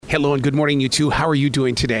Hello and good morning, you two. How are you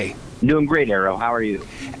doing today? Doing great, Arrow. How are you?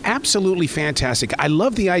 Absolutely fantastic. I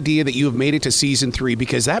love the idea that you have made it to season 3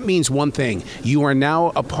 because that means one thing. You are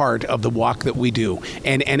now a part of the walk that we do.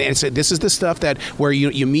 And so this is the stuff that where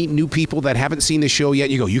you meet new people that haven't seen the show yet.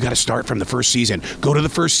 You go, you got to start from the first season. Go to the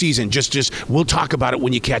first season. Just we'll talk about it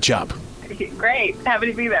when you catch up. Great. Happy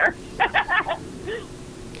to be there.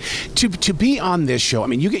 To be on this show, I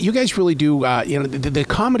mean, you guys really do. The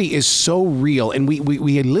comedy is so real, and we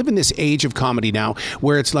live in this age of comedy now,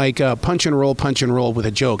 where it's like punch and roll with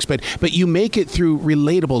the jokes. But you make it through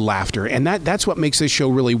relatable laughter, and that's what makes this show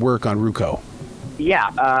really work on Roku. Yeah.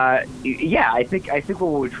 I think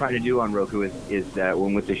what we're trying to do on Roku is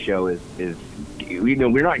when with the show is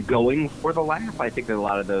we're not going for the laugh. I think that a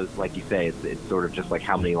lot of those, like you say, it's sort of just like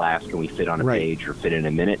how many laughs can we fit on a page or fit in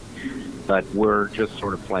a minute. But we're just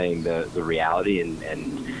sort of playing the reality,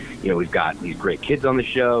 and we've got these great kids on the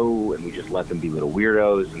show, and we just let them be little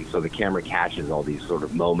weirdos, and so the camera catches all these sort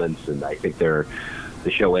of moments, and I think the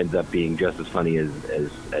show ends up being just as funny as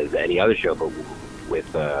any other show, but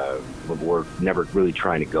we're never really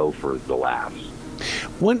trying to go for the laughs.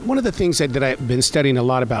 One of the things that I've been studying a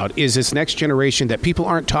lot about is this next generation that people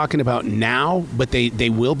aren't talking about now, but they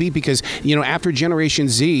will be, because after Generation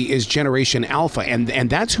Z is Generation Alpha, and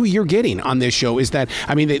that's who you're getting on this show. Is that,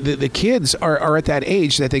 I mean, the kids are at that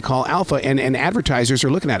age that they call Alpha, and advertisers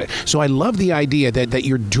are looking at it. So I love the idea that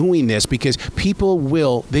you're doing this, because people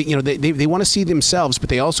will they want to see themselves, but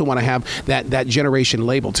they also want to have that generation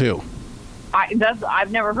label too.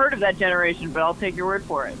 I've never heard of that generation, but I'll take your word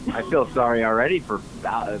for it. I feel sorry already for,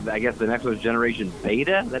 I guess the next one's Generation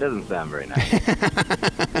Beta. That doesn't sound very nice.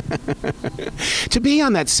 To be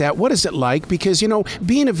on that set, what is it like? Because,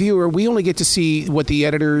 being a viewer, we only get to see what the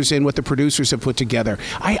editors and what the producers have put together.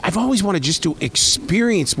 I've always wanted just to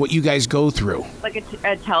experience what you guys go through. Like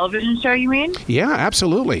a television show, you mean? Yeah,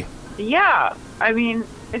 absolutely. Yeah. I mean,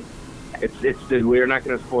 we're not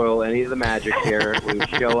going to spoil any of the magic here. We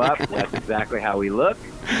show up. That's exactly how we look,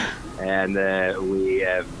 and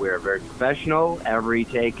we're very professional. Every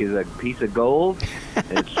take is a piece of gold,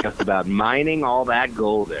 and it's just about mining all that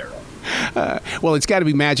gold, Arrow. Well, it's got to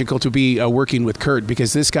be magical to be working with Kurt,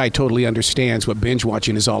 because this guy totally understands what binge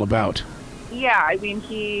watching is all about. Yeah, I mean,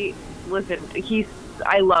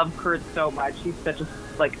 I love Kurt so much. He's such a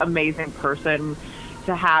amazing person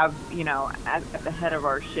to have, at the head of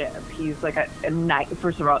our ship. He's like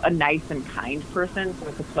first of all, a nice and kind person, so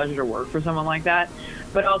it's a pleasure to work for someone like that.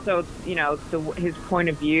 But also, his point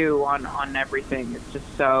of view on everything is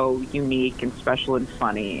just so unique and special and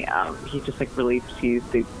funny. He just really sees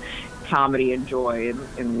the comedy and joy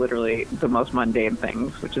in literally the most mundane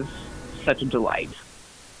things, which is such a delight.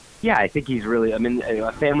 Yeah, I think he's really,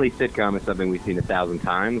 a family sitcom is something we've seen 1,000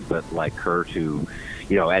 times, but like Kurt, who,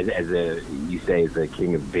 as the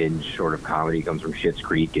king of binge sort of comedy, comes from Schitt's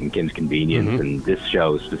Creek and Kim's Convenience, and this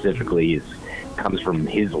show specifically comes from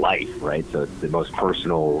his life, right? So it's the most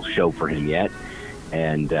personal show for him yet,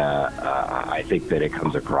 and I think that it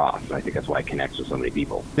comes across. I think that's why it connects with so many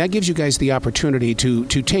people. That gives you guys the opportunity to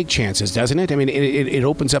take chances, doesn't it? I mean, it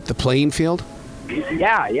opens up the playing field.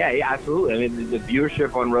 Yeah, absolutely. I mean, the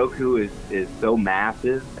viewership on Roku is so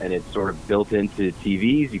massive, and it's sort of built into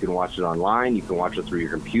TVs. You can watch it online. You can watch it through your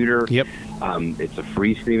computer. Yep. It's a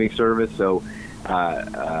free streaming service, so it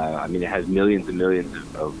has millions and millions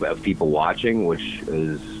of people watching, which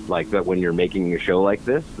is like that when you're making a show like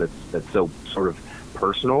this. That's so sort of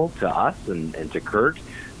personal to us and to Kurt.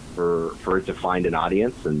 For it to find an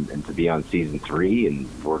audience and to be on season 3,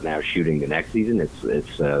 and we're now shooting the next season. That's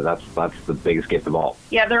the biggest gift of all.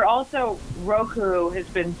 Yeah, Roku has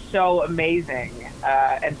been so amazing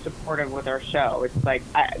and supportive with our show. It's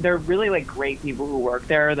they're really great people who work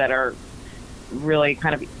there that are really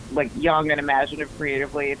kind of young and imaginative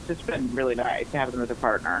creatively. It's just been really nice to have them as a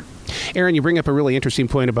partner. Aaron, you bring up a really interesting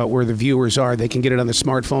point about where the viewers are. They can get it on the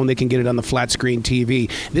smartphone. They can get it on the flat screen TV.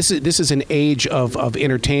 This is an age of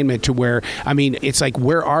entertainment to where, it's like,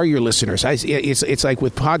 where are your listeners? It's like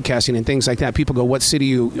with podcasting and things like that. People go, what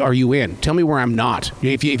city are you in? Tell me where I'm not.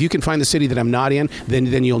 If you can find the city that I'm not in,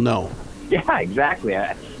 then you'll know. Yeah, exactly.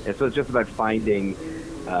 And so it's just about finding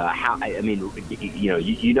how,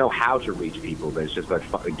 you know how to reach people, but it's just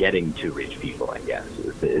about getting to reach people, I guess,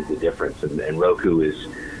 is the difference. And Roku is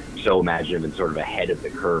so imaginative and sort of ahead of the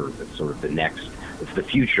curve. It's sort of it's the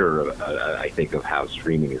future, I think, of how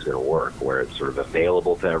streaming is going to work, where it's sort of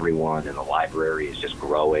available to everyone, and the library is just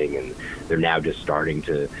growing, and they're now just starting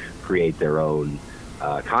to create their own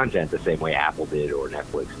content the same way Apple did or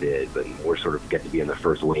Netflix did, but we're sort of get to be in the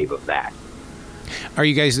first wave of that. Are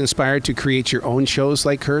you guys inspired to create your own shows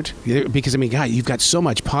like Kurt? Because, God, you've got so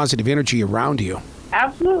much positive energy around you.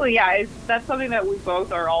 Absolutely, yeah. That's something that we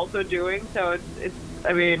both are also doing. So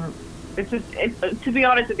I mean, to be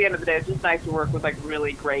honest, at the end of the day, it's just nice to work with like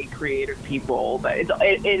really great creative people. That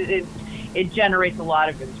it generates a lot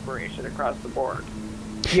of inspiration across the board.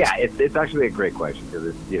 Yeah, it's actually a gret question because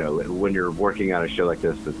it's, you know, when you're working on a show like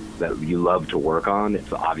this that you love to work on,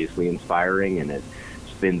 it's obviously inspiring and it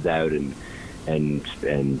spins out and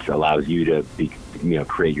allows you to be, you know,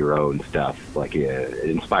 create your own stuff. Like it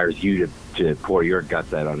inspires you to pour your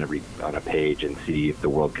guts out on a page and see if the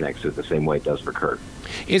world connects to it the same way it does for Kurt.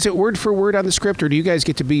 Is it word for word on the script, or do you guys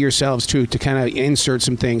get to be yourselves too, to kind of insert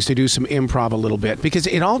some things, to do some improv a little bit? Because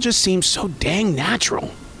it all just seems so dang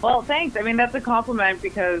natural. Well, thanks. I mean, that's a compliment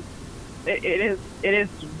because it is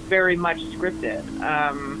very much scripted.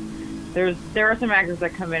 There are some actors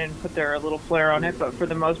that come in and put their little flair on it, but for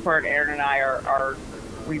the most part, Aaron and I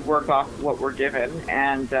we work off what we're given,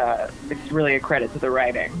 and it's really a credit to the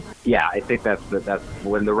writing. Yeah, I think that's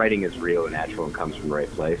when the writing is real and natural and comes from the right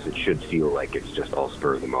place. It should feel like it's just all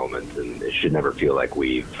spur of the moment, and it should never feel like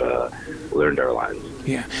we've learned our lines.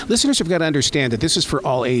 Yeah, listeners have got to understand that this is for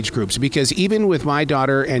all age groups, because even with my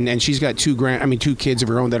daughter, and she's got two kids of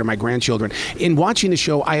her own that are my grandchildren. In watching the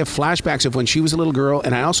show, I have flashbacks of when she was a little girl,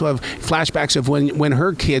 and I also have flashbacks of when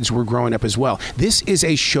her kids were growing up as well. This is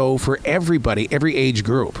a show for everybody, every age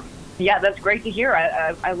group. Yeah, that's great to hear.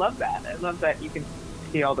 I love that. I love that you can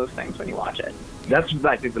see all those things when you watch it. That's,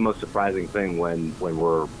 I think, the most surprising thing when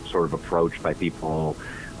we're sort of approached by people.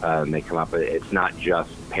 They come up. It's not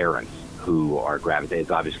just parents who are gravitating.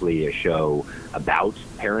 It's obviously a show about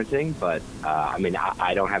parenting, but I mean,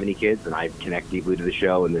 I don't have any kids, and I connect deeply to the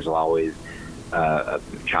show. And there's always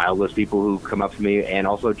childless people who come up to me, and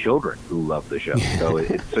also children who love the show. So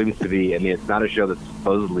it seems to be. I mean, it's not a show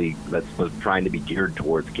that's trying to be geared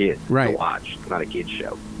towards kids to watch. It's not a kids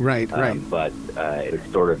show. Right. But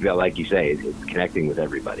it's sort of like you say, it's connecting with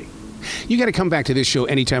everybody. You got to come back to this show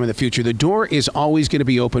anytime in the future. The door is always going to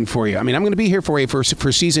be open for you. I mean, I'm going to be here for you for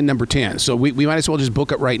season number 10. So we might as well just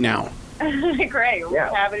book it right now. Great. We're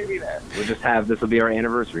happy to be there. We'll just this will be our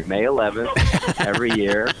anniversary, May 11th, every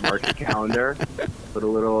year. Mark your calendar. Put a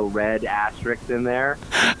little red asterisk in there.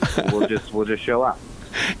 We'll just show up.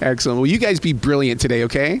 Excellent. Well, you guys be brilliant today,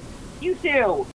 okay? You too.